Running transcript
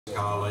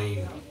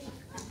Colleen.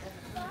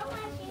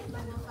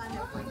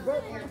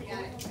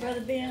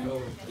 Brother Ben,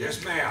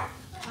 Yes, ma'am.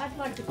 I'd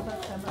like to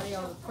put somebody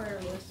on the prayer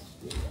list.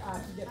 I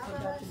just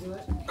forgot to do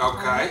it.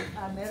 Okay.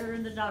 I met her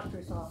in the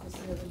doctor's office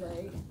the other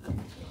day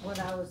when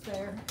I was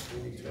there.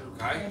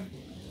 Okay. And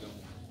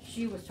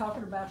she was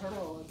talking about her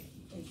Lord.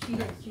 And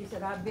she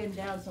said, I've been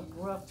down some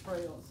rough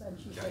trails. And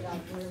she said,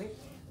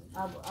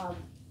 I thought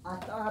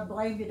I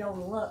blamed it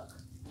on luck.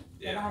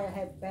 That I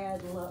had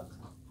bad luck.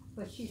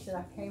 But she said,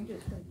 I came to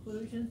the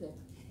conclusion that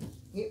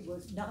it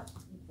was not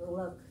the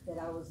luck that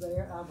I was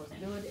there. I was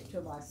doing it to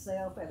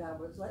myself, and I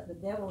was letting the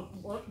devil's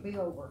work be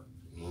over.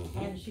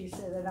 And she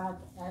said, and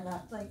I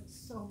think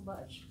so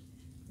much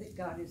that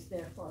God is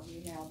there for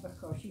me now,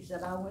 because she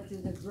said, I went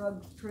through the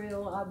drug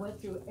trail, I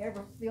went through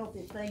every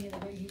filthy thing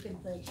that you can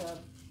think of,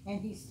 and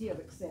He still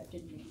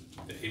accepted me.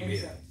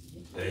 Amen.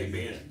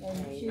 Amen.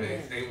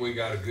 And Ain't we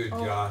got a good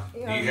God? Do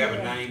you have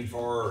a name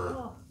for her?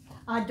 Oh,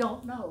 I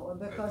don't know,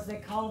 because they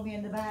called me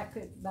in the back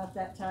about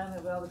that time,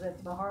 and I was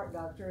at my heart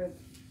doctor,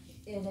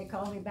 and they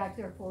called me back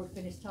there before we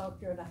finished talking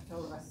to her, and I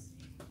told her,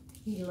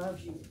 He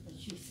loves you, and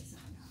she says,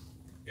 I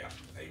know. Yeah,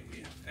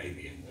 amen,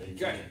 amen.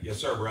 Okay, yes,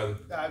 sir, brother.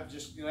 I was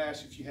just gonna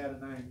ask if you had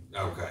a name.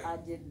 Okay. I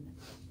didn't.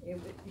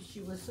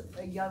 She was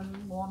a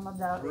young woman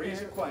out Bree's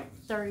there,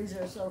 acquaintance.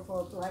 30s or so,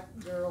 for a black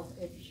girl,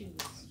 and she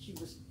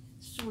was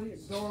sweet,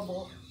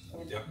 adorable,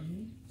 and Yep.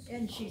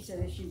 and she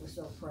said that she was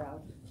so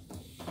proud.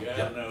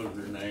 God knows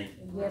her name.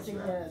 And yes, He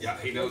does. Yeah,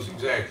 he knows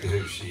exactly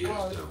who she is,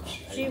 Well, don't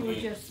she? she was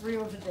just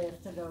thrilled to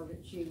death to know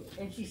that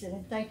and she said,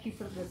 and thank you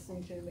for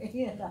listening to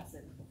me. And I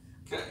said,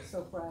 Okay. I'm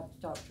so proud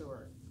to talk to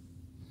her.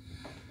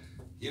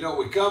 You know,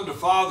 we come to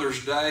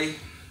Father's Day,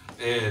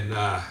 and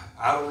I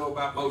don't know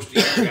about most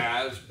of you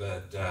guys,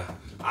 but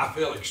I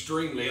feel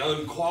extremely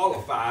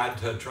unqualified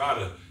to try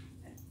to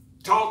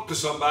talk to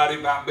somebody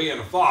about being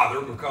a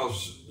father,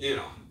 because, you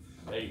know,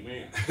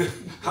 Amen.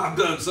 I've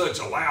done such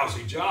a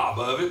lousy job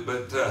of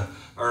it,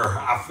 or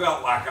I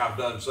felt like I've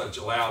done such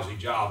a lousy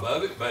job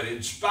of it, but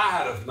in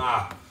spite of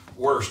my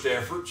worst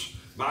efforts,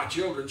 my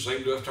children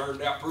seem to have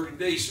turned out pretty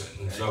decent.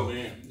 And so,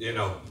 Amen. you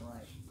know,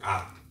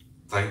 I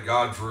thank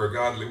God for a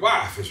godly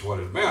wife is what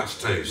it amounts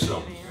to.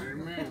 So,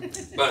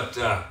 but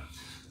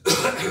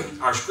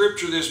our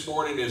scripture this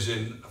morning is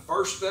in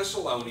 1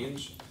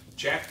 Thessalonians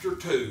chapter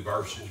 2,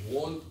 verses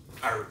 1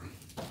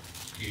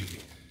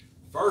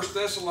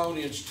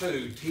 Thessalonians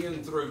 2,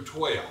 10 through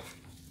 12.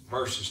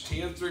 Verses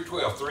 10 through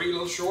 12. Three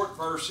little short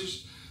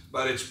verses,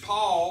 but it's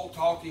Paul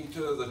talking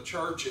to the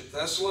church at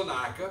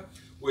Thessalonica,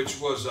 which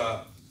was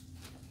a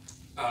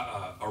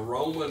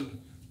Roman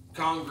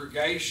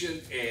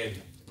congregation, and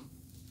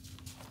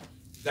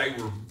they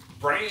were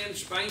brand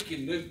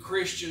spanking new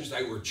Christians.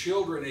 They were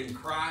children in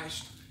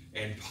Christ,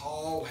 and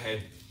Paul had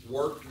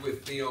worked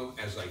with them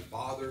as a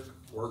father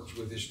works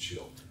with his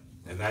children.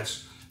 And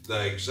that's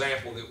the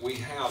example that we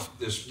have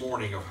this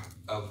morning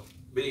of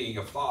being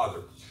a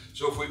father.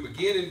 So if we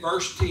begin in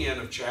verse 10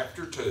 of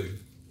chapter 2, it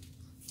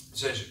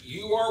says,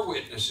 You are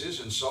witnesses,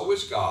 and so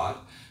is God,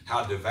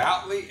 how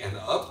devoutly and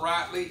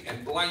uprightly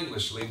and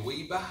blamelessly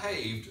we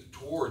behaved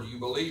toward you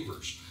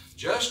believers,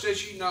 just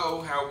as you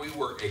know how we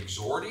were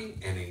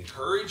exhorting and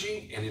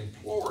encouraging and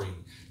imploring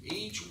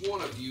each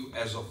one of you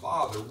as a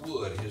father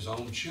would his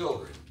own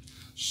children,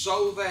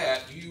 so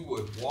that you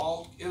would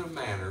walk in a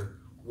manner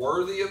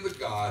worthy of the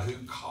God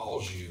who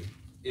calls you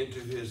into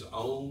his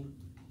own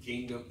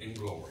kingdom and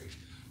glory.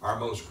 Our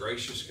most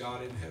gracious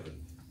God in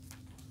heaven,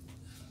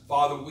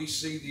 Father, we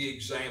see the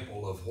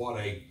example of what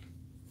a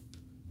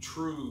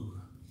true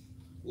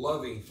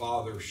loving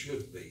father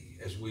should be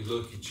as we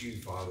look at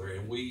you, Father,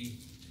 and we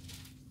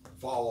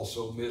fall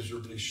so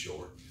miserably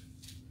short.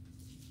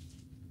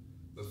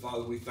 But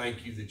Father, we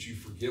thank you that you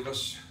forgive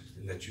us,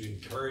 and that you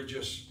encourage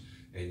us,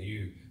 and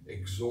you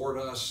exhort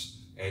us,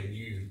 and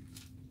you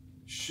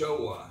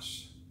show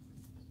us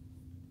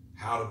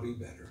how to be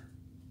better,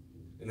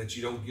 and that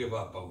you don't give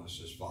up on us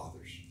as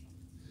fathers.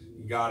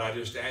 And God, I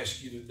just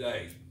ask you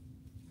today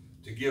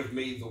to give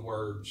me the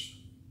words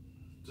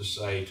to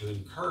say, to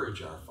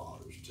encourage our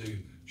fathers, to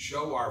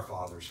show our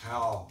fathers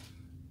how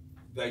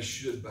they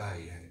should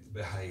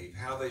behave,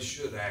 how they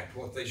should act,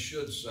 what they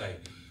should say,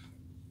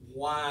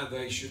 why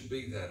they should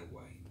be that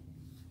way.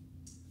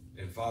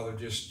 And Father,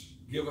 just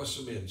give us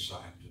some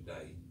insight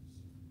today.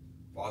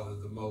 Father,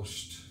 the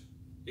most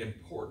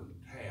important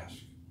task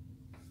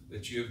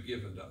that you have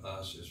given to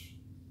us as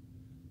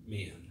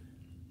men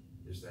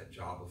is that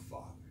job of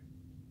father.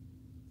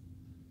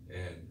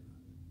 And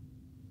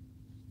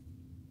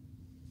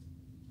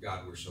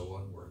God, we're so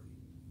unworthy,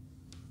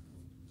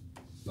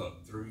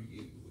 but through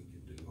you we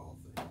can do all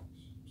things.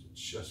 So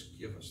just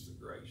give us the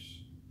grace,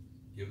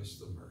 give us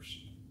the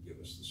mercy, give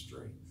us the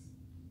strength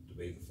to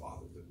be the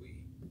father that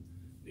we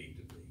need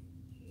to be.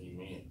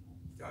 Amen.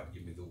 God,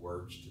 give me the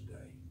words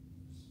today.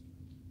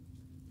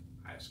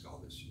 I ask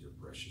all this in your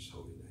precious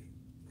holy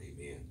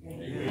name.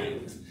 Amen.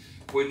 Amen.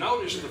 We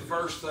notice the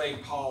first thing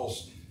Paul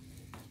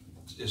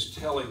is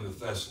telling the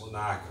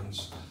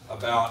Thessalonians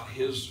about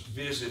his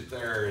visit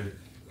there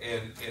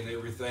and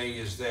everything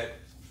is that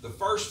the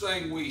first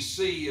thing we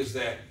see is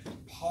that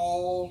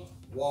Paul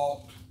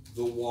walked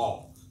the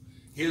walk.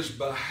 His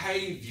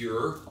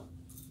behavior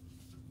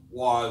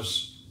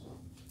was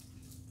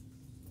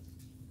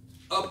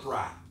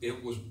upright.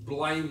 It was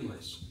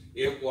blameless.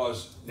 It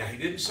was, now he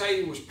didn't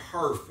say he was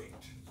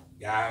perfect,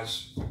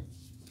 guys.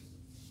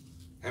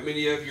 How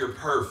many of you are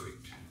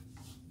perfect?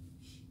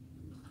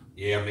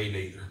 Yeah, me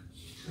neither.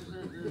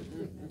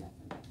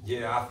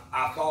 Yeah,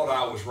 I thought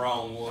I was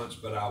wrong once,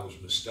 but I was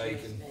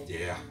mistaken.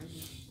 Yeah.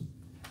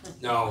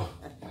 No.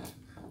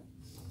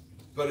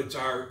 But it's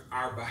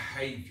our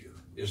behavior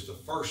is the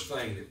first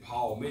thing that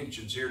Paul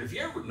mentions here. And have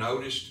you ever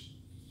noticed,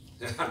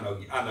 I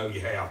know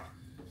you have,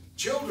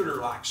 children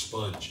are like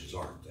sponges,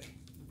 aren't they?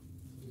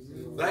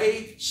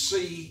 They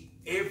see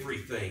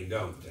everything,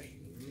 don't they?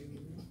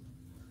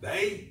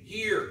 They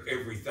hear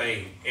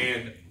everything,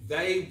 and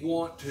they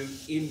want to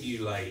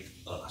emulate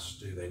us,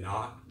 do they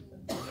not?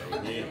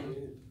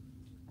 Amen.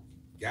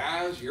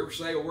 Guys, you ever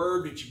say a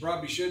word that you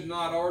probably should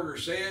not order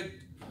said?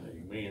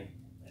 Amen.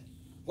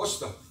 What's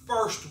the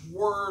first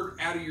word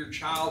out of your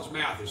child's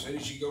mouth as soon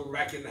as you go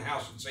back in the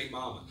house and say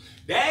mama?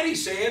 Daddy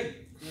said,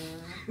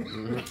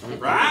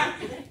 right?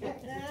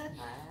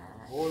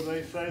 Or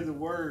they say the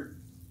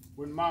word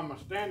when mama's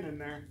standing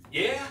there.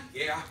 Yeah,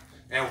 yeah.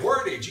 And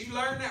where did you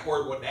learn that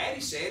word? Well,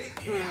 Daddy said it.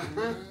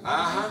 Yeah.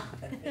 Uh-huh.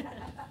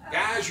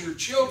 Guys, your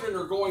children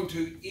are going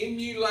to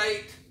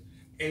emulate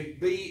and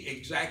be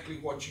exactly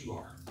what you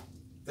are.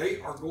 They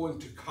are going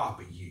to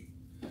copy you.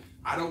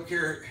 I don't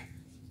care.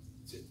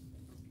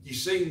 You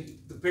seen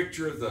the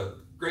picture of the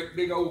great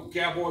big old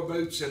cowboy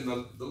boots and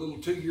the little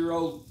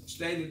 2-year-old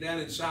standing down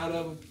inside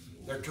of them?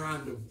 They're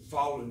trying to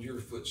follow in your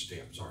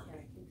footsteps, aren't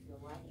they?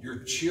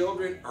 Your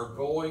children are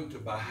going to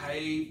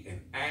behave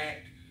and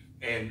act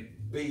and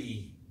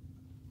be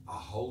a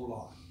whole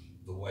lot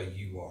the way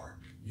you are.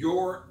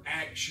 Your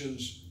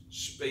actions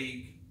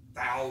speak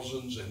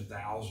thousands and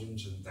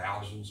thousands and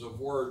thousands of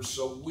words,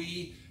 so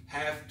we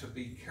have to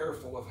be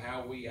careful of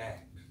how we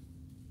act.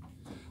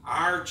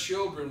 Our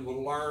children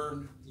will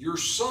learn, your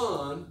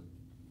son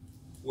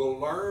will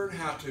learn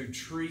how to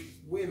treat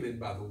women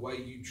by the way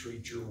you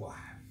treat your wife.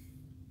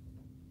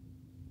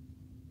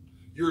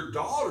 Your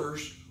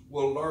daughters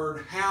will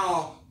learn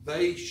how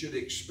they should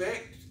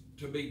expect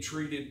to be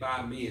treated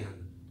by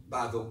men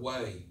by the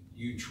way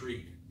you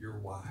treat your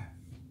wife.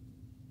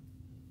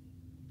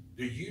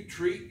 Do you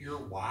treat your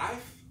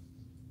wife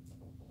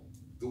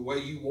the way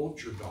you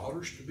want your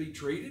daughters to be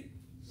treated?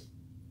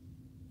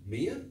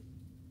 Men?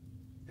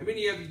 How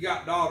many of you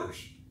got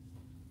daughters?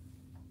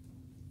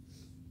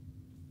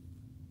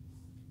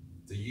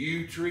 Do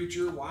you treat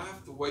your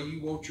wife the way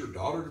you want your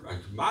daughter to?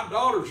 My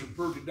daughters are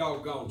pretty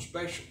doggone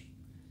special.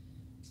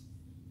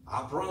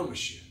 I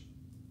promise you.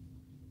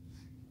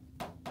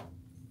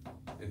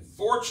 And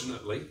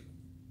fortunately,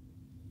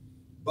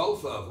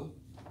 both of them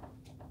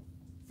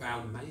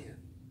found a man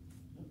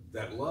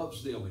that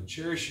loves them and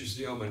cherishes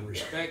them and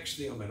respects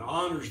them and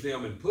honors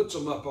them and puts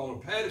them up on a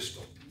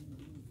pedestal.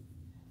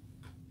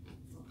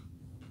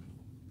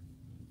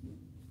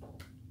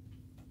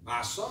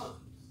 My son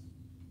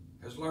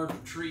has learned to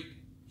treat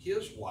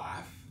his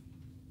wife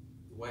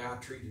the way I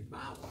treated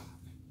my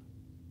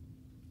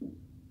wife.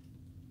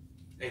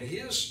 And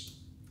his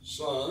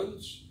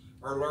sons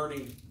are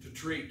learning to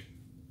treat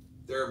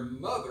their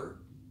mother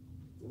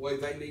the way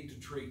they need to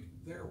treat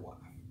their wife,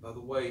 by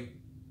the way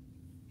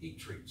he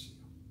treats them.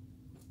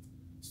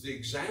 It's the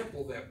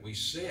example that we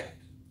set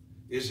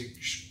is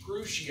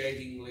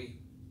excruciatingly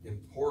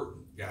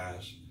important,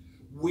 guys.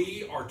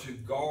 We are to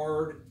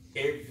guard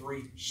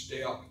every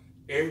step,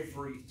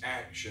 every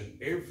action,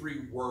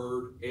 every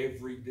word,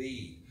 every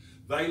deed.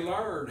 They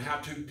learn how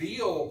to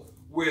deal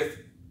with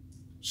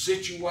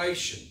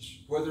situations,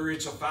 whether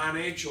it's a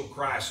financial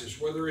crisis,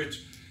 whether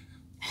it's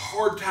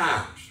hard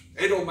times.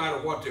 It don't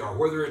matter what they are,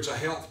 whether it's a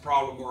health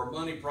problem or a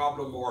money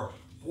problem or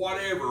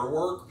whatever, a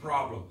work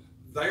problem.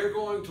 They're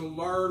going to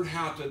learn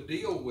how to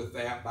deal with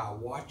that by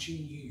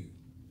watching you.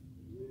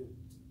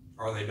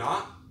 Are they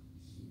not?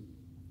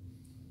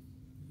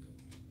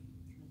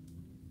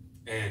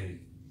 And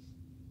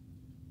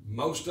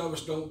most of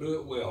us don't do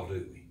it well,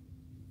 do we?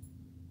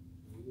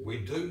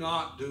 We do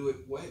not do it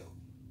well.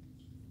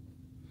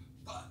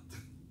 But the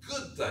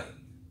good thing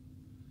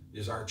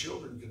is our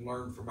children can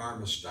learn from our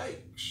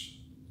mistakes.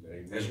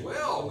 Amen. As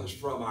well as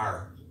from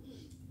our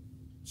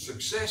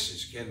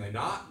successes, can they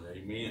not?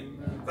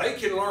 Amen. They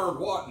can learn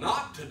what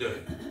not to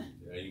do.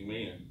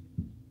 Amen.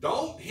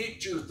 Don't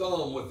hit your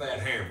thumb with that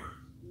hammer,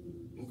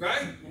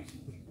 okay?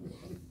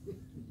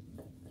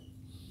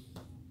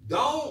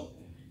 Don't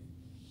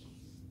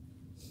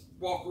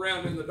walk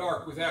around in the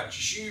dark without your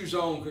shoes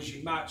on because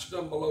you might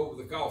stumble over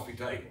the coffee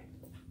table,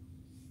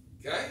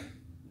 okay?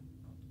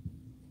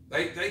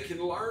 They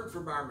can learn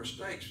from our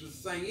mistakes. But the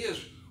thing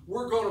is,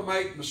 we're going to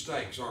make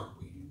mistakes, aren't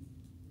we?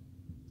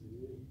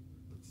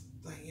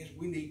 But the thing is,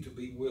 we need to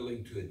be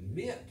willing to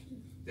admit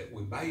that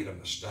we made a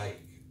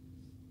mistake.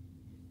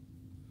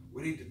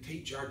 We need to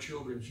teach our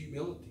children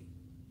humility,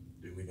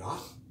 do we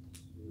not?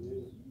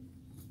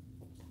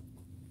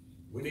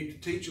 We need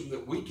to teach them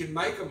that we can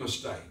make a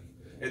mistake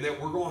and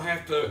that we're going to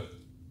have to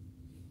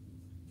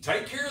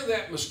take care of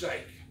that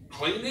mistake,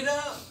 clean it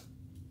up,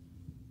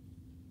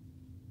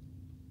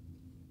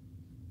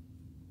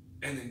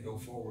 and then go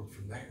forward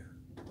from there.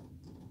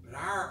 But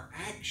our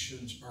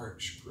actions are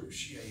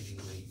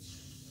excruciatingly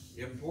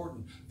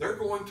important. They're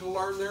going to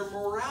learn their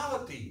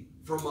morality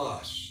from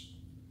us.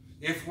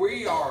 If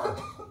we are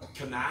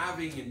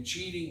conniving and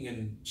cheating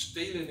and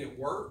stealing at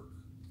work,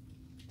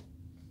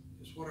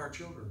 it's what our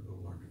children are going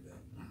to learn to do.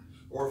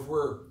 Or if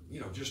we're,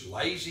 just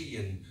lazy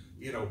and,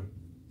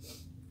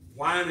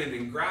 whining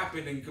and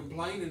griping and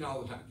complaining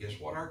all the time, guess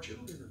what our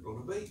children are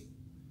going to be?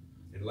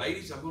 And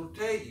ladies, I'm going to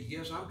tell you,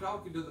 yes, I'm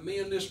talking to the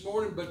men this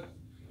morning, but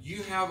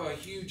you have a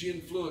huge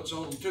influence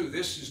on them too.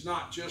 This is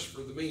not just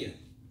for the men.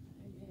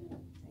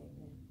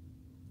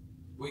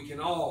 We can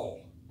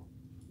all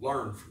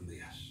learn from this.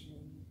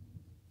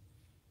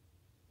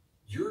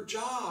 Your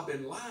job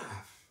in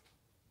life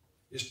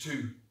is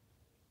to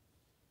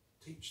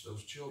teach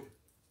those children.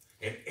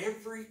 And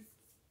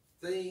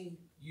everything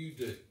you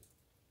do,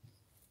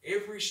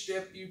 every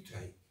step you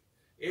take,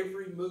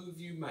 every move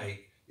you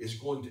make is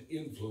going to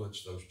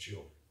influence those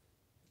children.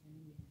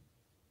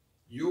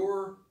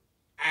 Your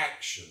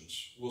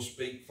actions will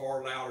speak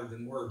far louder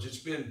than words. It's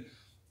been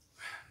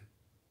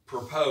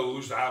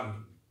proposed, I've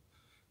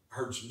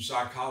heard some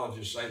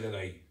psychologists say that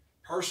a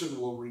person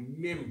will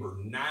remember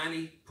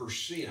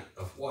 90%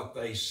 of what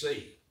they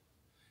see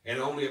and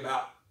only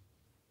about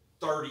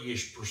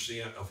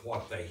 30-ish% of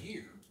what they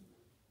hear.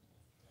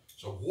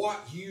 So what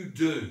you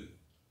do,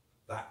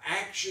 the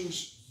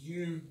actions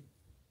you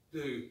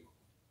do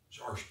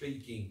are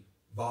speaking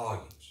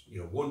volumes.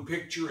 One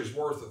picture is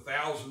worth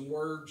 1,000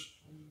 words.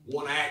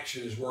 One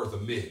action is worth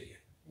 1,000,000.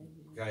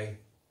 Okay?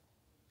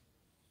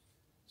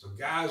 So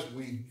guys,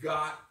 we've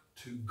got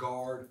to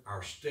guard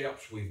our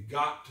steps. We've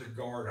got to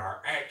guard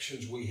our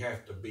actions. We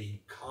have to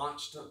be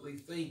constantly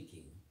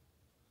thinking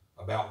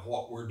about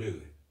what we're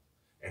doing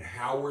and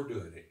how we're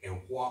doing it and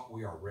what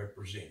we are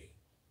representing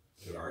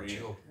to our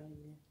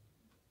children.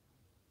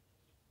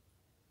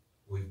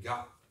 We've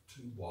got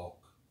to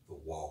walk the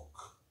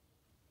walk.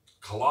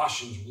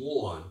 Colossians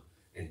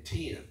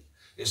 1:10,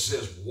 it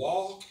says,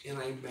 walk in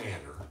a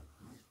manner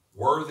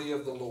worthy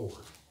of the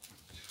Lord,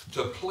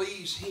 to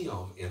please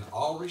Him in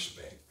all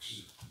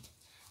respects,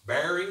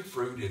 bearing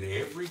fruit in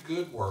every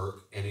good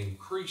work and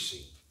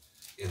increasing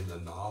in the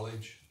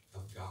knowledge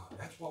of God.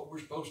 That's what we're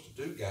supposed to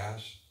do,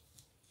 guys.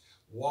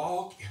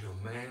 Walk in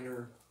a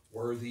manner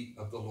worthy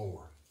of the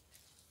Lord.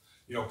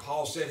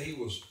 Paul said he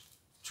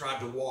tried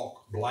to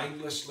walk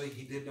blamelessly.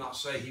 He did not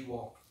say he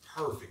walked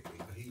perfectly,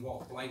 but he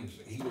walked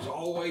blamelessly. He was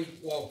always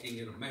walking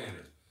in a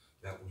manner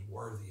that was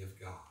worthy of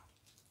God.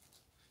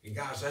 And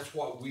guys, that's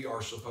what we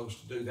are supposed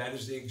to do. That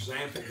is the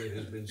example that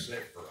has been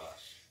set for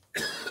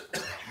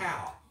us.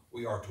 How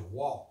we are to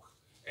walk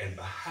and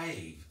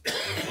behave in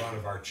front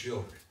of our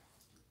children.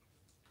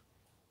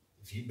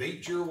 If you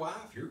beat your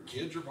wife, your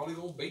kids are probably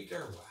going to beat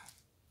their wife.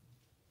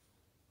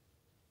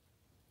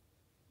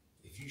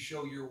 If you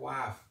show your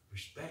wife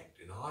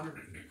respect and honor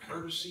and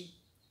courtesy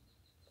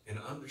and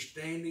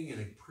understanding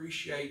and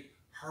appreciate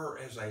her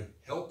as a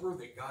helper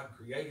that God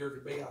created her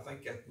to be, I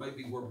think that may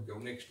be where we go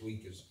next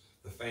week is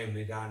the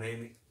family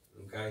dynamic,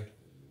 okay?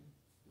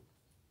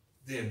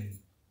 Then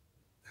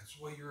that's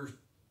the way your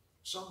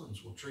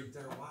sons will treat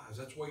their wives.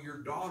 That's the way your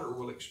daughter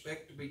will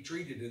expect to be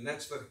treated, and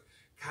that's the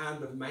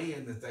kind of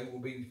man that they will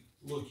be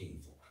looking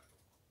for.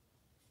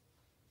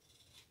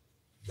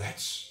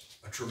 That's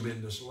a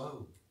tremendous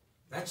load.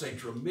 That's a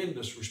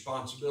tremendous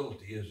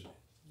responsibility, isn't it?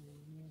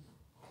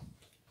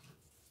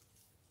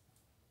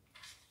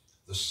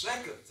 The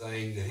second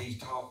thing that he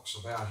talks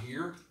about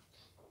here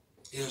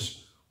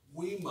is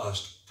we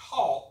must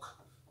talk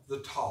the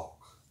talk.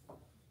 It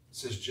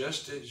says,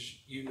 just as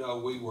you know,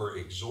 we were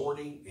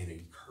exhorting and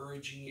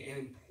encouraging and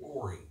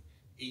imploring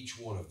each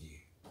one of you.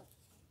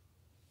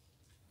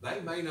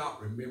 They may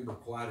not remember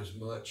quite as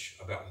much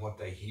about what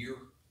they hear,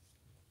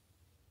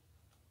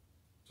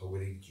 so we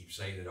need to keep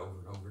saying it over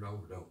and over and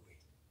over, don't we?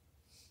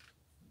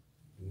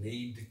 We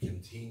need to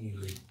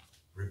continually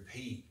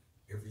repeat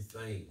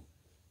everything.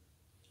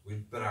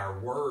 But our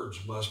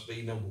words must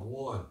be, number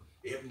one,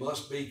 it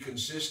must be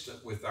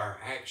consistent with our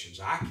actions.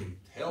 I can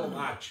tell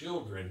my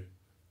children,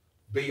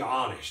 be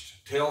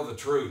honest, tell the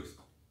truth,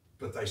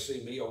 but they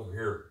see me over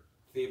here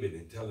fibbing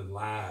and telling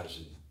lies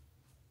and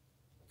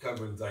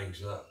covering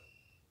things up.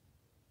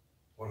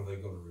 What are they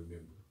going to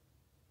remember?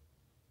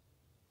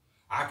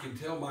 I can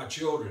tell my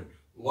children,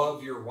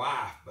 love your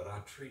wife, but I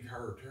treat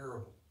her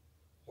terrible.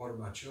 What are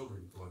my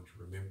children going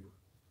to remember?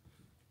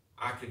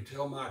 I can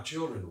tell my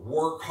children,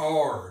 work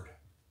hard,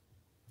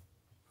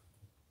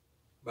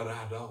 but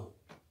I don't.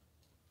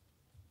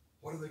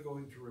 What are they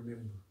going to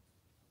remember?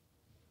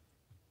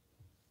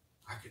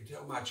 I can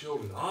tell my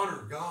children,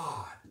 honor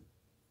God,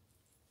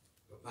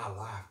 but my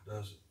life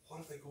doesn't.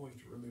 What are they going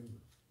to remember?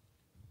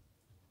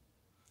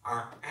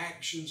 Our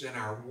actions and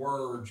our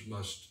words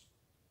must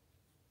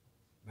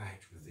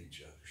match with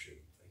each other,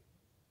 shouldn't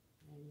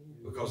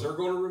they? Because they're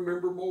going to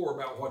remember more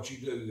about what you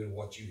do than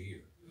what you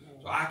hear.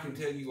 So I can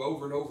tell you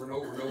over and over and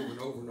over and over and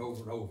over and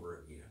over and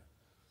over again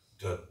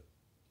to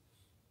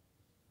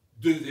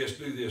do this,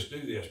 do this,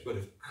 do this. But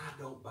if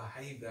I don't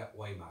behave that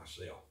way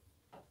myself,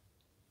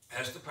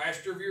 as the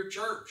pastor of your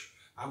church,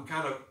 I'm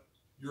kind of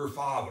your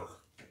father,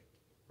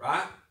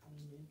 right?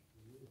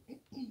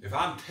 If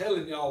I'm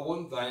telling y'all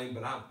one thing,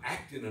 but I'm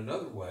acting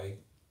another way,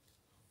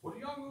 what are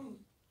y'all going to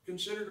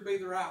consider to be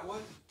the right way?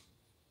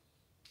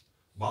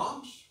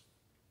 Moms?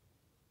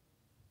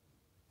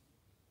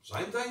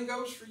 Same thing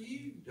goes for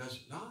you, does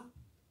it not?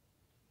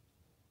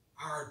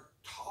 Our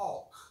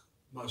talk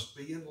must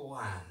be in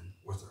line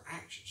with our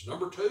actions.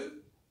 Number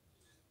two,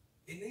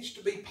 it needs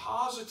to be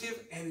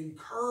positive and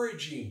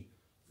encouraging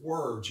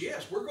words.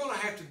 Yes, we're going to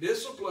have to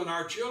discipline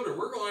our children.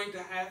 We're going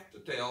to have to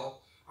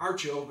tell our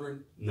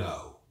children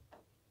no.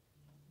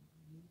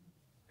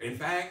 In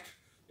fact,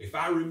 if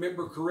I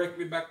remember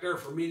correctly back there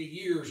for many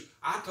years,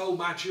 I told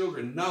my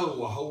children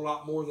no a whole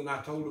lot more than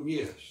I told them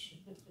yes.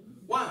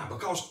 Why?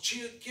 Because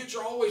kids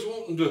are always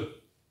wanting to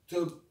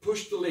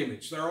push the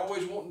limits. They're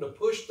always wanting to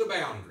push the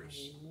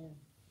boundaries.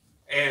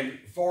 And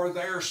for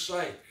their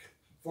sake,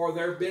 for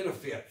their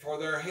benefit, for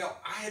their help,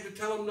 I had to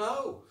tell them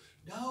no.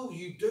 No,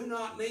 you do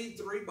not need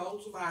 3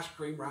 bowls of ice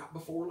cream right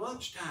before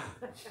lunchtime.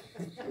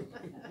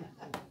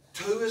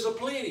 2 is a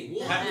plenty.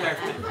 1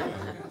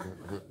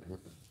 after.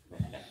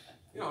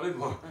 You know, didn't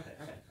want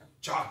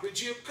chocolate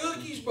chip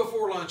cookies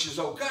before lunch is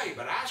okay,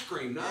 but ice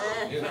cream, no.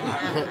 You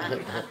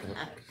know,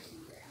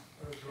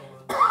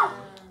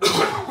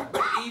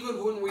 but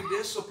even when we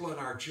discipline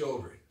our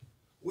children,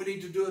 we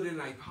need to do it in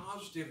a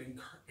positive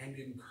and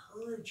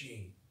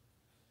encouraging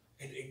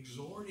and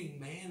exhorting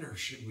manner,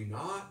 should we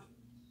not?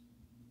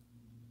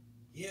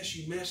 Yes,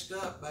 you messed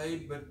up,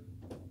 babe, but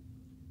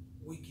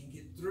we can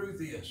get through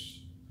this.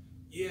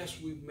 Yes,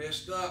 we've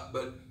messed up,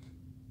 but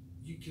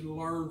you can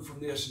learn from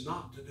this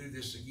not to do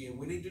this again.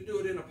 We need to do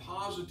it in a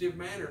positive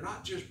manner,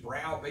 not just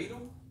browbeat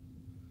them,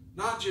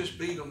 not just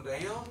beat them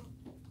down.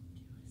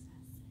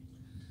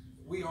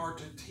 We are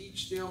to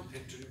teach them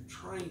and to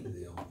train them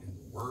in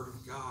the Word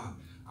of God.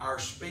 Our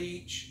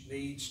speech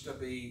needs to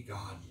be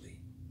godly.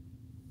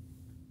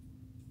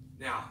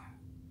 Now,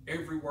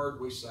 every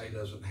word we say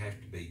doesn't have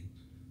to be,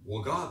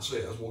 well, God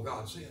says, well,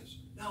 God says.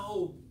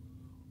 No,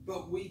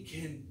 but we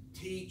can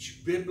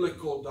teach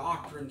biblical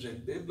doctrines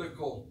and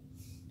biblical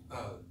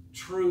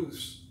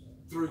truths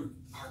through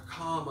our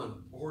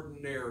common,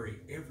 ordinary,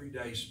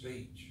 everyday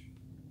speech.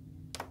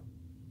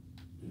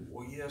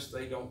 Well, yes,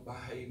 they don't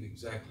behave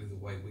exactly the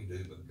way we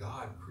do, but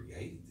God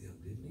created them,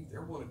 didn't He?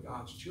 They're one of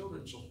God's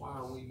children, so why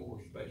are we more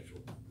special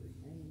than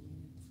them?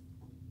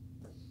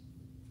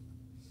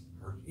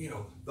 Or, you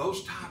know,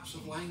 those types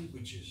of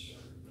languages.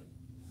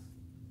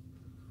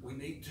 We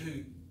need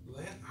to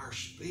let our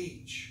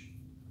speech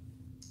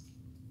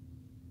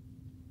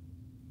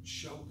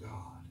show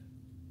God,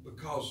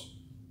 because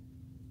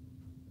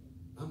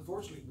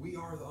unfortunately we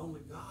are the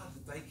only God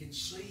that they can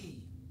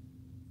see.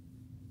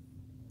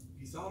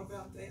 You thought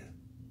about that?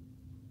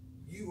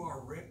 You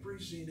are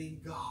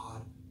representing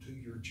God to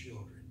your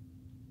children.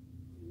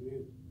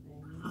 Amen.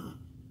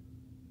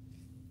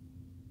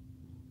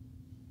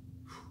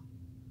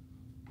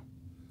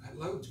 That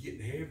load's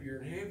getting heavier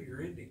and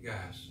heavier, isn't it,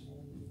 guys?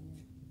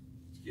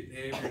 It's getting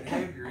heavier and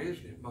heavier,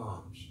 isn't it,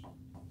 moms?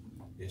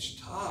 It's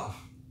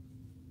tough.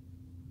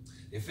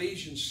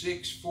 Ephesians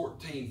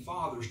 6:14,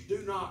 fathers,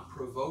 do not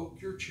provoke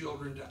your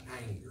children to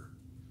anger,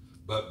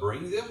 but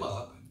bring them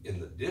up in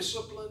the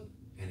discipline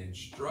and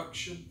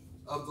instruction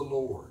of the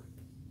Lord.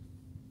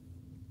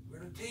 We're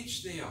to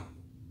teach them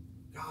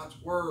God's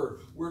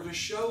Word. We're to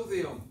show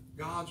them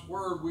God's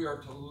Word. We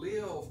are to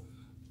live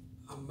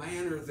a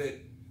manner that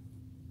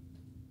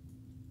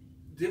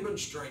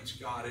demonstrates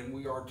God, and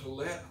we are to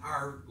let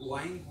our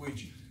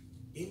language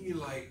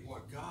emulate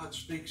what God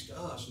speaks to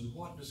us. And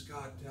what does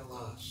God tell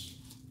us?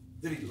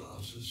 That He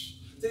loves us,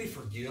 that He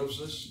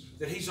forgives us,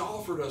 that He's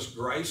offered us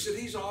grace, that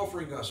He's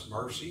offering us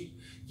mercy.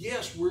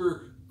 Yes,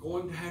 we're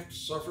going to have to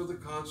suffer the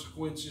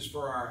consequences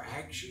for our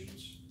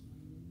actions,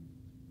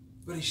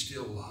 but He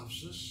still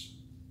loves us.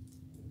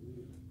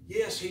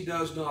 Yes, He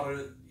does not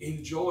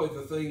enjoy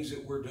the things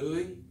that we're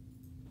doing,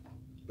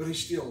 but He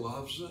still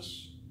loves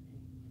us.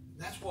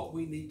 That's what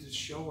we need to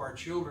show our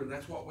children.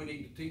 That's what we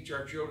need to teach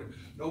our children.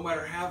 No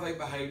matter how they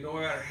behave, no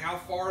matter how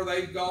far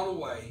they've gone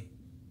away,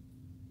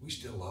 we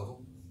still love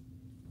them.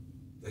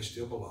 They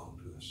still belong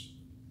to us.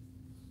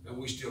 And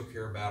we still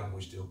care about them.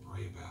 We still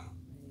pray about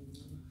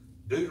them.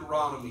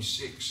 Deuteronomy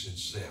 6 and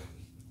 7.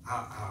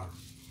 I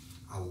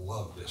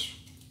love this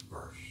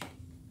verse.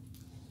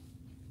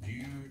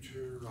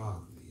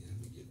 Deuteronomy. Let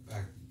me get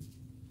back,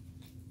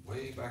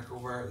 way back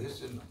over there.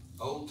 This is in the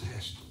Old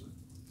Testament.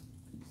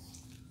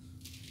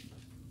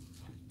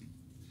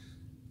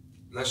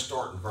 Let's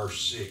start in verse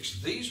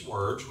 6. These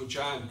words which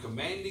I am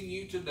commanding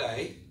you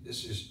today,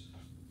 this is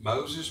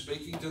Moses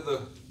speaking to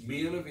the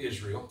men of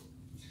Israel.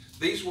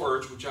 These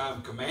words which I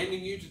am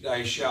commanding you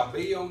today shall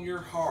be on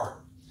your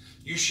heart.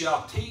 You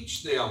shall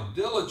teach them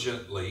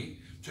diligently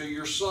to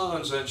your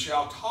sons, and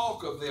shall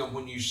talk of them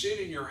when you sit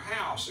in your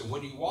house, and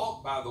when you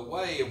walk by the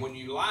way, and when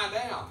you lie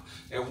down,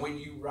 and when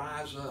you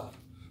rise up.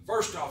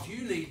 First off,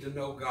 you need to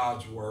know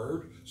God's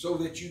Word so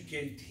that you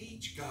can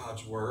teach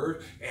God's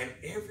Word. And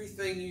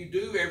everything you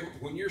do,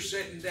 when you're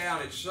sitting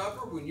down at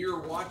supper, when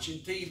you're watching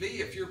TV,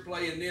 if you're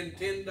playing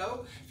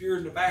Nintendo, if you're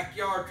in the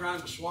backyard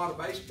trying to swat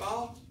a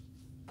baseball,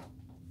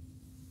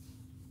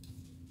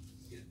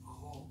 it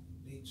all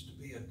needs to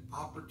be an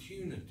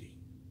opportunity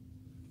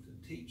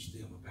to teach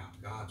them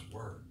about God's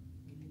Word.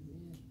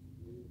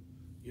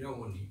 You know,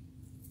 when you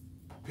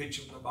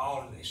pitch them the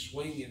ball and they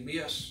swing and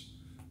miss,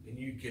 and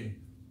you can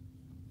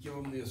give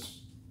them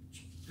this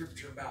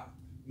scripture about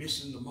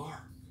missing the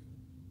mark.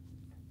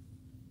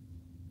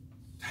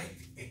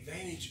 Take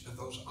advantage of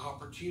those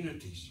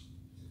opportunities.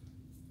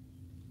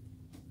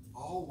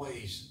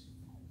 Always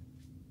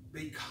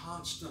be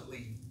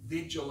constantly,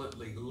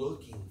 vigilantly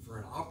looking for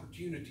an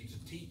opportunity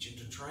to teach and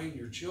to train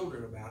your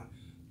children about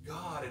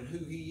God and who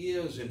He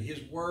is and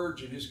His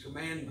words and His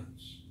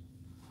commandments.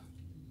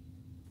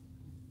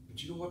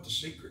 But you know what the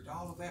secret to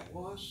all of that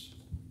was?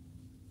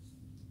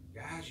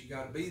 Guys, you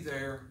got to be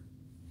there.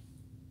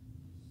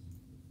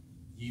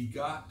 You've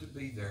got to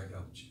be there,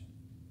 don't you?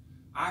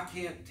 I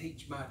can't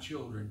teach my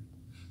children.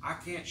 I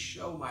can't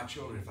show my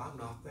children if I'm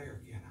not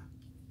there, can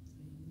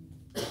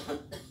I?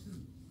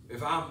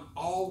 If I'm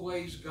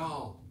always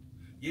gone.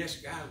 Yes,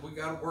 guys, we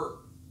got to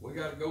work. We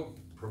got to go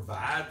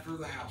provide for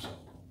the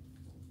household.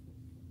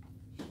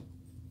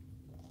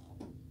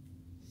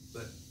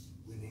 But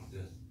we need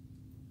to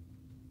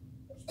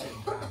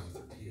spend time with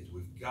our kids.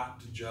 We've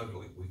got to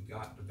juggle it. We've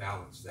got to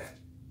balance that.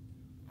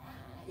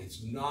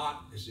 It's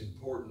not as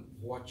important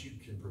what you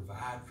can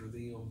provide for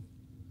them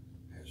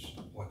as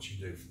what you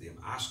do for them.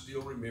 I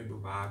still remember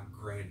my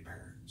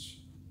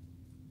grandparents.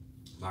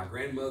 My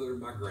grandmother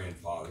and my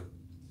grandfather,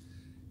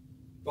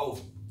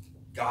 both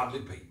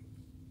godly people,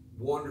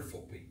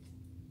 wonderful people.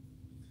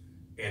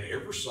 And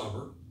every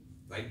summer,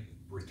 they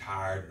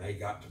retired and they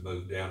got to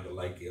move down to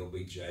Lake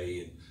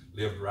LBJ and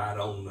lived right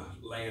on the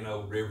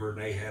Llano River,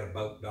 and they had a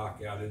boat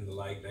dock out in the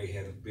lake. They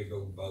had a big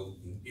old boat,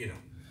 and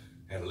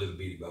had a little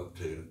bitty boat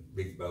too, a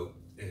big boat.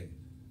 And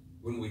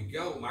when we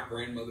go, my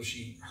grandmother,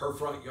 her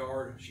front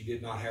yard, she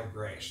did not have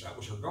grass. That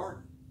was her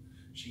garden.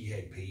 She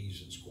had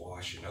peas and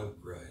squash and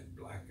okra and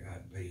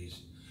black-eyed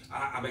peas.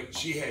 I mean,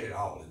 she had it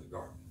all in the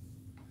garden.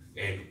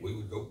 And we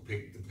would go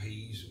pick the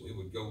peas, and we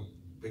would go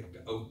pick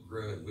the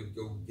okra, and we'd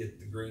go get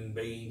the green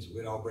beans, and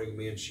we'd all bring them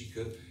in.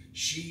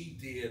 She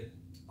did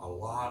a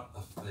lot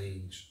of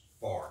things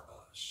for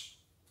us.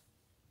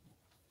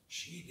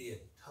 She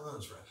did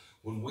tons for us.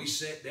 When we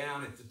sat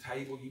down at the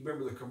table, you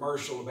remember the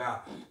commercial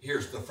about,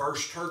 here's the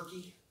first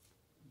turkey?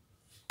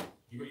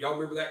 Y'all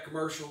remember that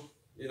commercial?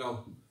 You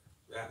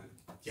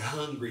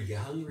hungry?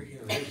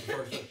 Here's the first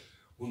turkey.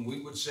 When we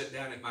would sit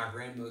down at my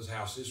grandmother's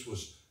house,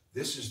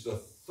 this is the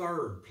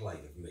third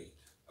plate of meat,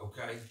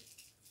 okay?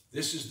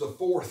 This is the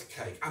fourth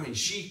cake. I mean,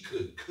 she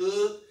could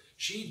cook.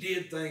 She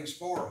did things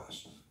for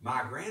us.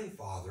 My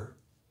grandfather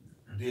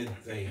did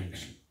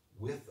things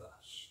with us.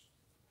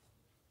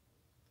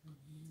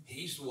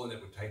 He's the one that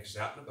would take us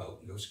out in a boat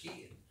and go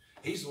skiing.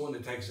 He's the one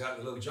that takes us out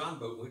in a little John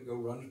boat, and we'd go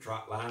run the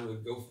trot line,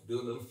 we'd go do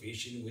a little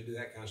fishing, and we'd do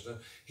that kind of stuff.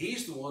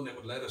 He's the one that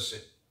would let us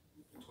at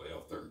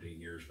 12, 13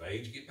 years of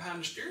age get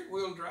behind the steering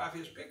wheel and drive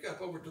his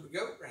pickup over to the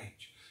goat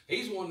ranch.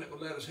 He's the one that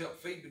would let us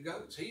help feed the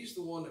goats. He's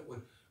the one that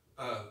would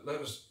let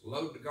us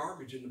load the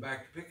garbage in the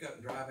back of the pickup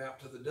and drive out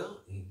to the dump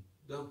and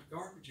dump the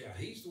garbage out.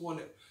 He's the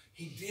one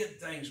he did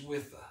things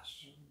with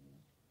us.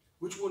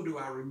 Which one do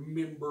I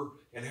remember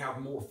and have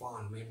more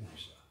fond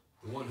memories of?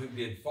 The one who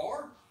did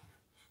for,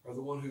 or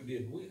the one who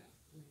did with?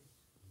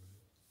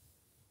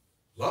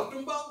 Loved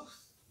them both.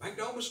 Make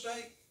no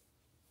mistake.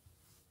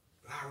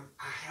 But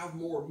I have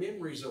more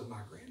memories of my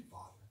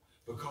grandfather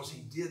because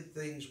he did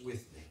things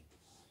with me.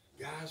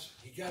 Guys,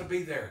 you got to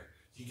be there.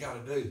 You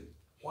got to do.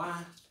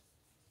 Why?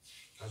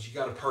 Because you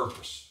got a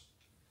purpose.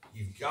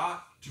 You've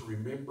got to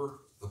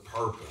remember the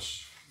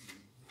purpose.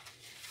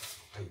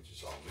 The page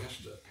is all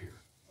messed up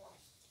here.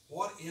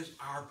 What is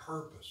our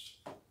purpose?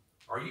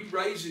 Are you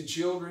raising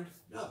children?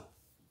 No.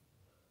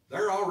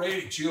 They're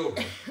already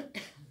children.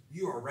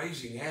 You are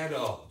raising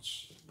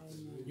adults.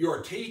 You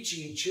are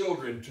teaching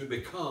children to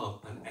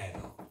become an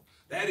adult.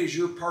 That is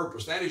your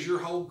purpose. That is your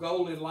whole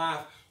goal in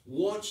life.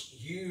 Once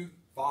you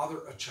father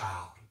a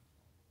child,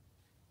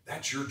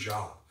 that's your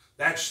job.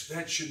 That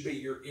should be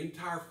your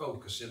entire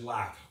focus in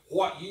life.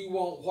 What you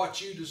want,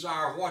 what you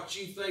desire, what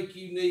you think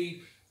you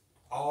need,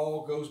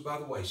 all goes by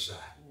the wayside.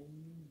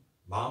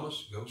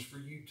 Mamas, goes for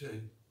you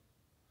too.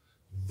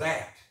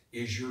 That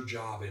is your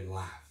job in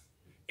life.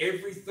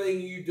 Everything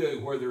you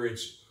do, whether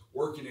it's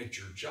working at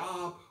your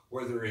job,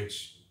 whether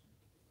it's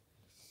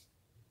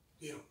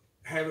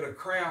having a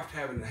craft,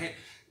 having a hand,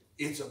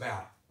 it's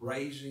about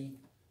raising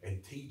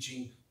and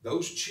teaching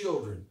those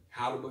children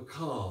how to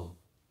become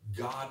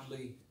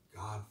godly,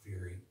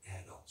 God-fearing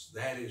adults.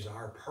 That is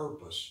our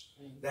purpose.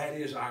 That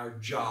is our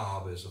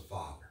job as a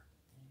father.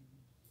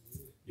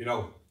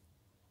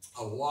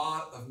 A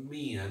lot of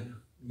men,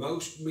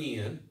 most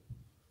men,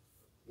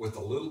 with a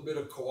little bit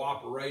of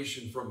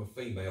cooperation from a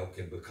female,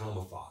 can become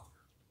a father.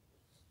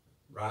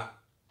 Right?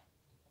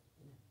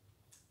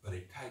 But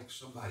it takes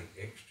somebody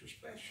extra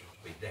special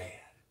to be dad.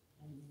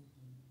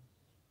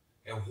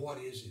 And what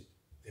is it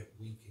that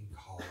we can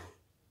call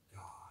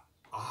God?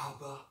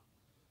 Abba,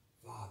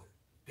 Father,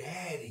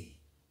 Daddy.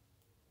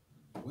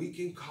 We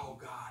can call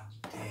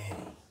God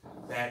Daddy.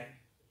 That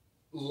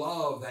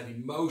love, that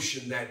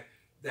emotion,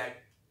 that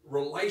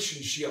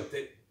relationship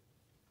that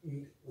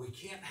we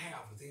can't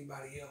have with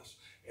anybody else.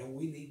 And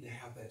we need to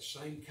have that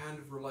same kind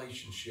of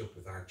relationship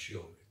with our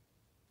children.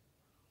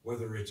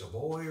 Whether it's a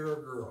boy or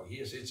a girl.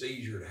 Yes, it's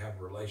easier to have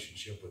a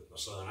relationship with my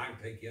son. I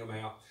can take him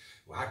out.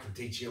 Well, I can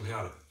teach him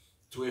how to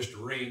twist a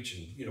wrench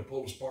and, you know,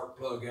 pull a spark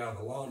plug out of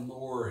the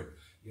lawnmower. And,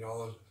 you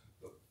know,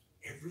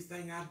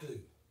 everything I do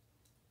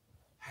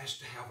has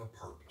to have a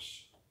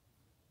purpose.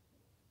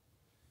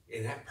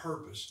 And that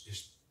purpose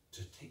is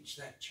to teach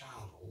that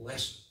child a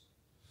lesson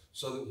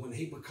so that when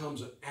he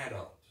becomes an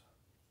adult,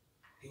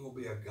 he will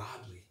be a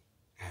godly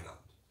adult.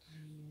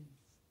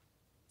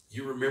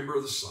 You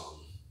remember the song,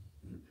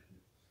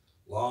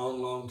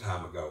 long, long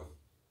time ago.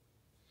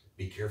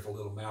 Be careful,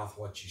 little mouth,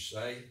 what you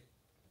say.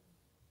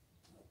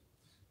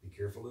 Be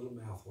careful, little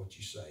mouth, what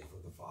you say.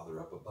 For the Father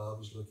up above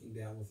is looking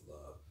down with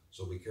love.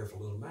 So be careful,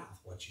 little mouth,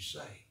 what you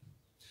say.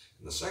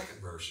 And the second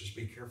verse is,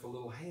 be careful,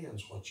 little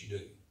hands, what you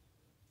do.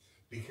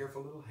 Be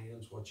careful, little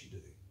hands, what you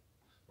do.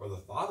 For the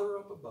Father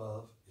up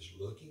above is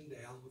looking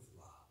down with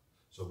love.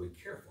 So be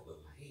careful,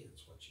 little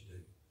hands, what you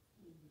do.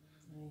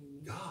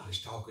 God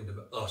is talking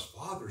to us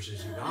fathers,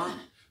 is he not?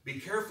 Be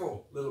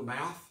careful, little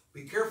mouth.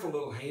 Be careful,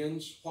 little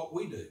hands, what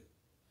we do.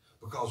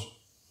 Because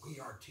we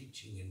are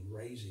teaching and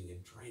raising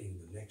and training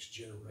the next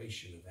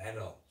generation of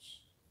adults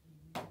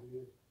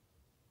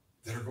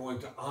that are going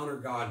to honor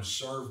God and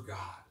serve God.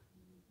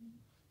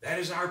 That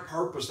is our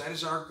purpose. That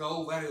is our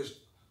goal. That is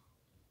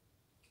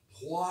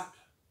what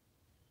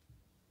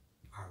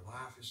our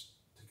life is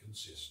to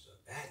consist of.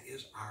 That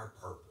is our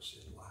purpose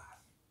in life.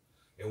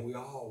 And we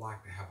all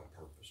like to have a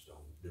purpose,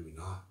 do we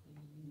not?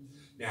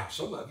 Now,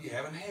 some of you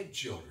haven't had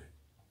children.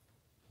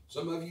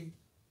 Some of you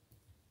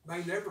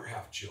may never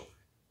have children.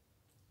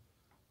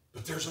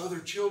 But there's other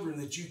children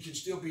that you can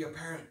still be a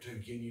parent to,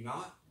 can you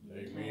not?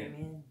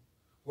 Amen.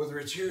 Whether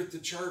it's here at the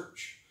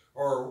church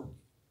or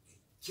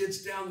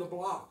kids down the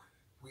block,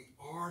 we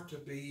are to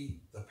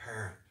be the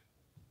parent.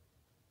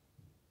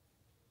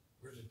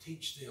 We're to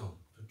teach them,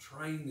 to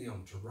train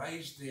them, to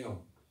raise them,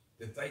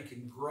 that they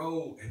can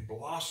grow and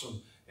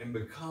blossom and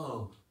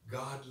become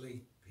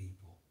godly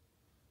people.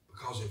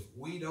 Because if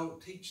we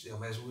don't teach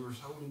them, as we were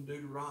told in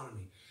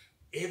Deuteronomy,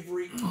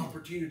 every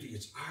opportunity,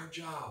 it's our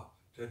job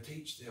to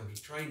teach them,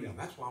 to train them.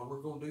 That's why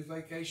we're going to do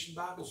Vacation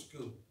Bible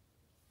School.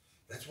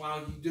 That's why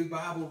you do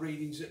Bible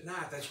readings at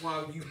night. That's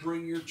why you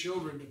bring your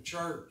children to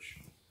church.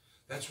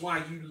 That's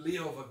why you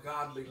live a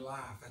godly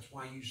life. That's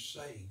why you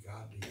say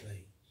godly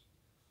things.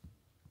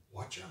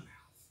 Watch our mouth.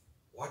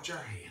 Watch our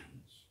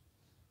hands.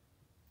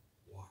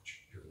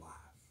 Watch your life.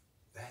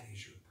 That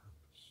is your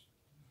purpose.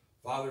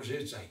 Fathers,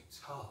 it's a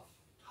tough,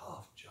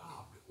 tough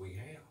job that we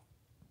have.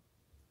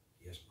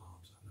 Yes,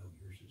 moms, I know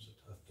yours is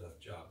a tough, tough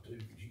job too,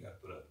 because you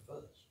got to put up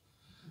with us.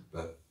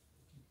 But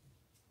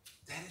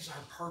that is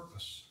our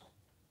purpose.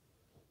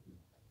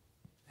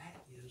 That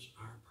is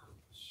our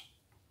purpose.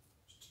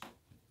 To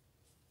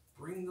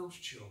bring those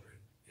children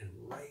and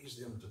raise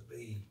them to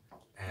be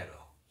adults.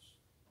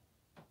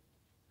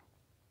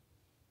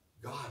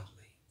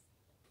 Godly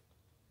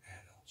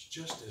adults.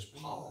 Just as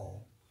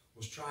Paul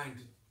was trying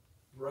to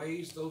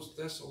raise those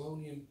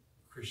Thessalonian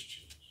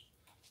Christians,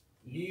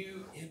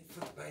 new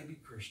infant baby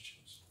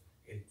Christians,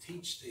 and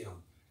teach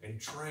them and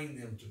train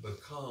them to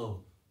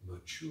become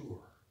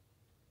mature,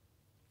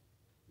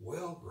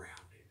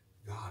 well-grounded,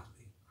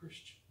 godly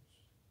Christians.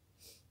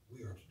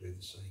 We are to do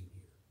the same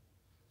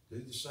here.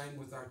 Do the same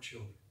with our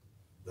children.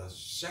 The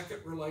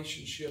second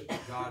relationship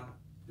that God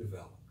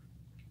developed.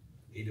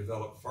 He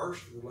developed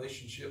first the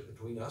relationship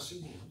between us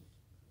and him.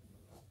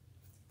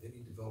 Then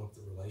he developed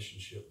the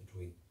relationship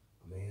between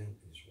a man and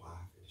his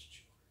wife and his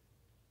children.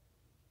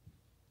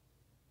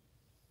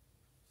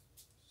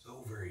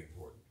 So very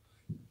important.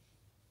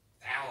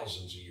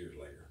 Thousands of years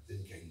later,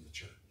 then came the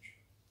church.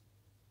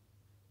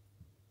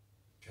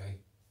 Okay?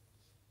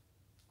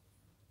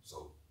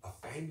 So a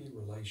family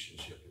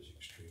relationship is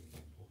extremely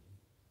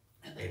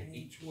important. And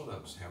each one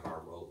of us have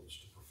our roles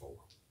to perform.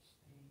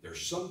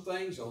 There's some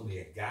things only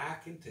a guy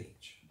can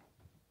teach.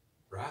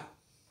 Right?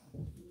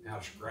 How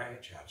to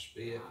scratch, how to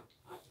spit,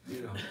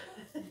 you know.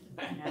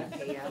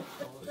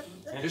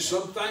 Just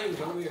some things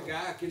only a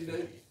guy can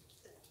do.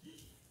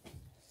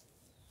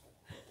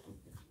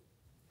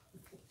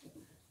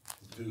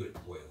 Do it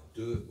well.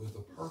 Do it with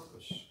a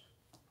purpose.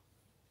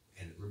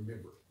 And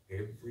remember,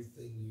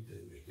 everything you do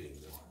is being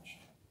watched.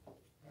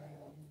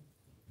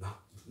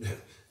 Not,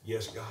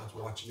 yes, God's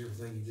watching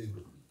everything you do,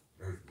 but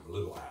there's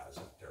little eyes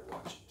out there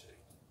watching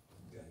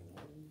too. Okay?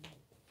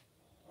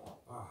 All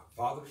right,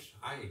 fathers,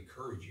 I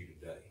encourage you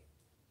today.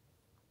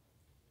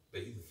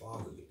 Be the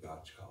father that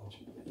God's called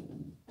you to be.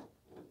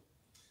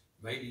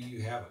 Maybe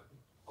you haven't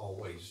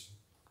always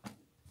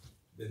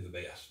been the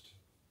best.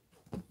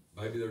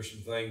 Maybe there's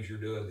some things you're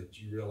doing that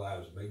you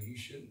realize maybe you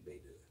shouldn't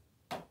be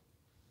doing.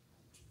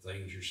 Some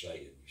things you're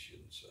saying you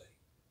shouldn't say.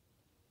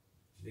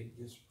 You need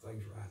to get some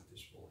things right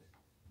this morning.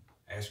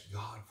 Ask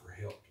God for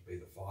help to be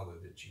the father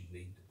that you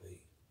need to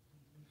be.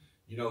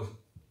 You know,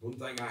 one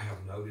thing I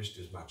have noticed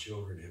as my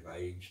children have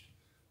aged,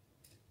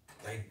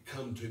 they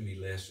come to me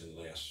less and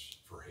less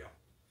for help.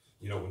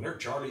 You know, when they're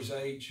Charlie's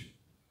age,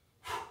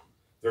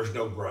 there's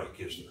no break,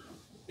 is there?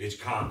 It's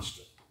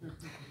constant.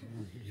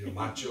 You know,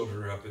 my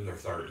children are up in their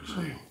 30s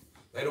now.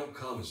 They don't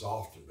come as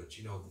often, but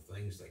you know, the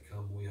things they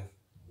come with,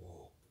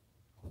 whoa,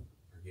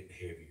 they're getting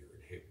heavier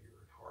and heavier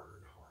and harder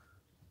and harder.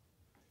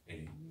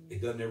 And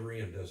it doesn't ever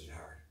end, does it,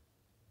 Howard?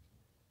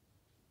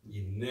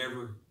 You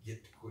never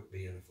get to quit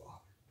being a father.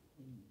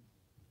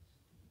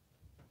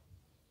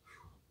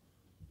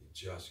 It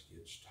just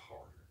gets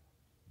harder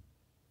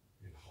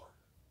and harder.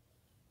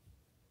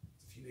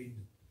 If you need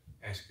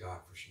to ask God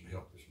for some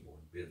help this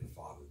morning, being the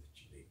father that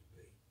you need to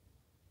be,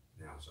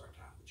 now's our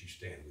time. Would you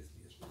stand with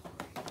me as we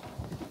pray?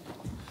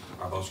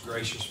 Our most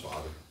gracious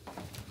Father,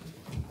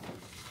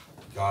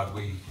 God,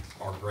 we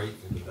are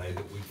grateful today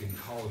that we can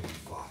call you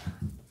Father,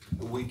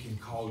 that we can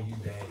call you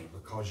Daddy,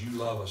 because you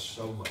love us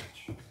so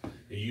much.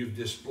 And you've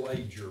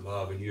displayed your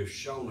love, and you have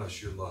shown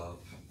us your love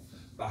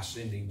by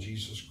sending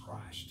Jesus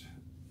Christ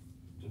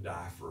to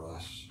die for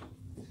us.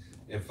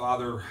 And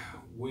Father,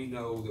 we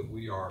know that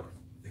we are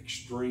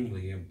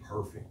extremely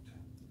imperfect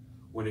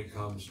when it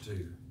comes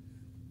to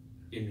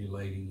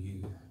emulating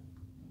you.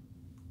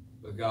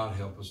 But God,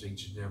 help us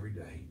each and every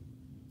day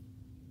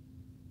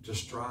to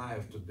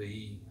strive to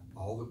be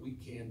all that we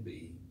can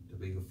be, to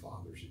be the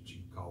fathers that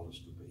you've called us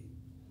to be.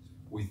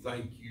 We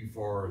thank you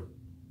for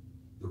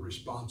the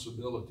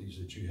responsibilities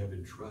that you have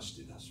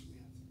entrusted us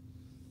with.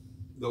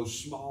 Those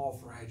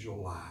small,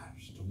 fragile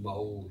lives to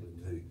mold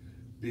and to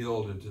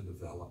build and to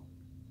develop.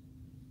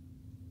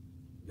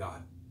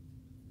 God,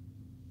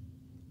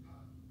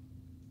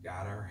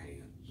 guide our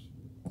hands,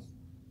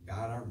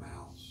 guide our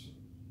mouths.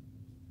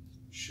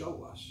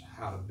 Show us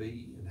how to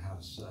be and how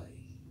to say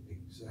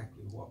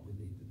exactly what we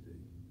need to do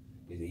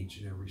in each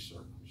and every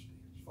circumstance.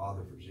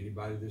 Father, if there's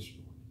anybody this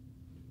morning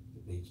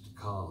that needs to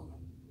come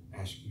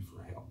and ask you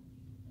for help,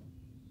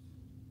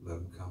 let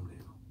them come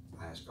now.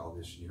 I ask all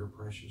this in your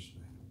precious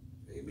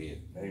name.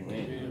 Amen.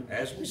 Amen.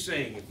 As we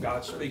sing, if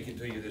God's speaking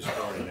to you this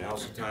morning,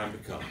 now's the time to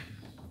come.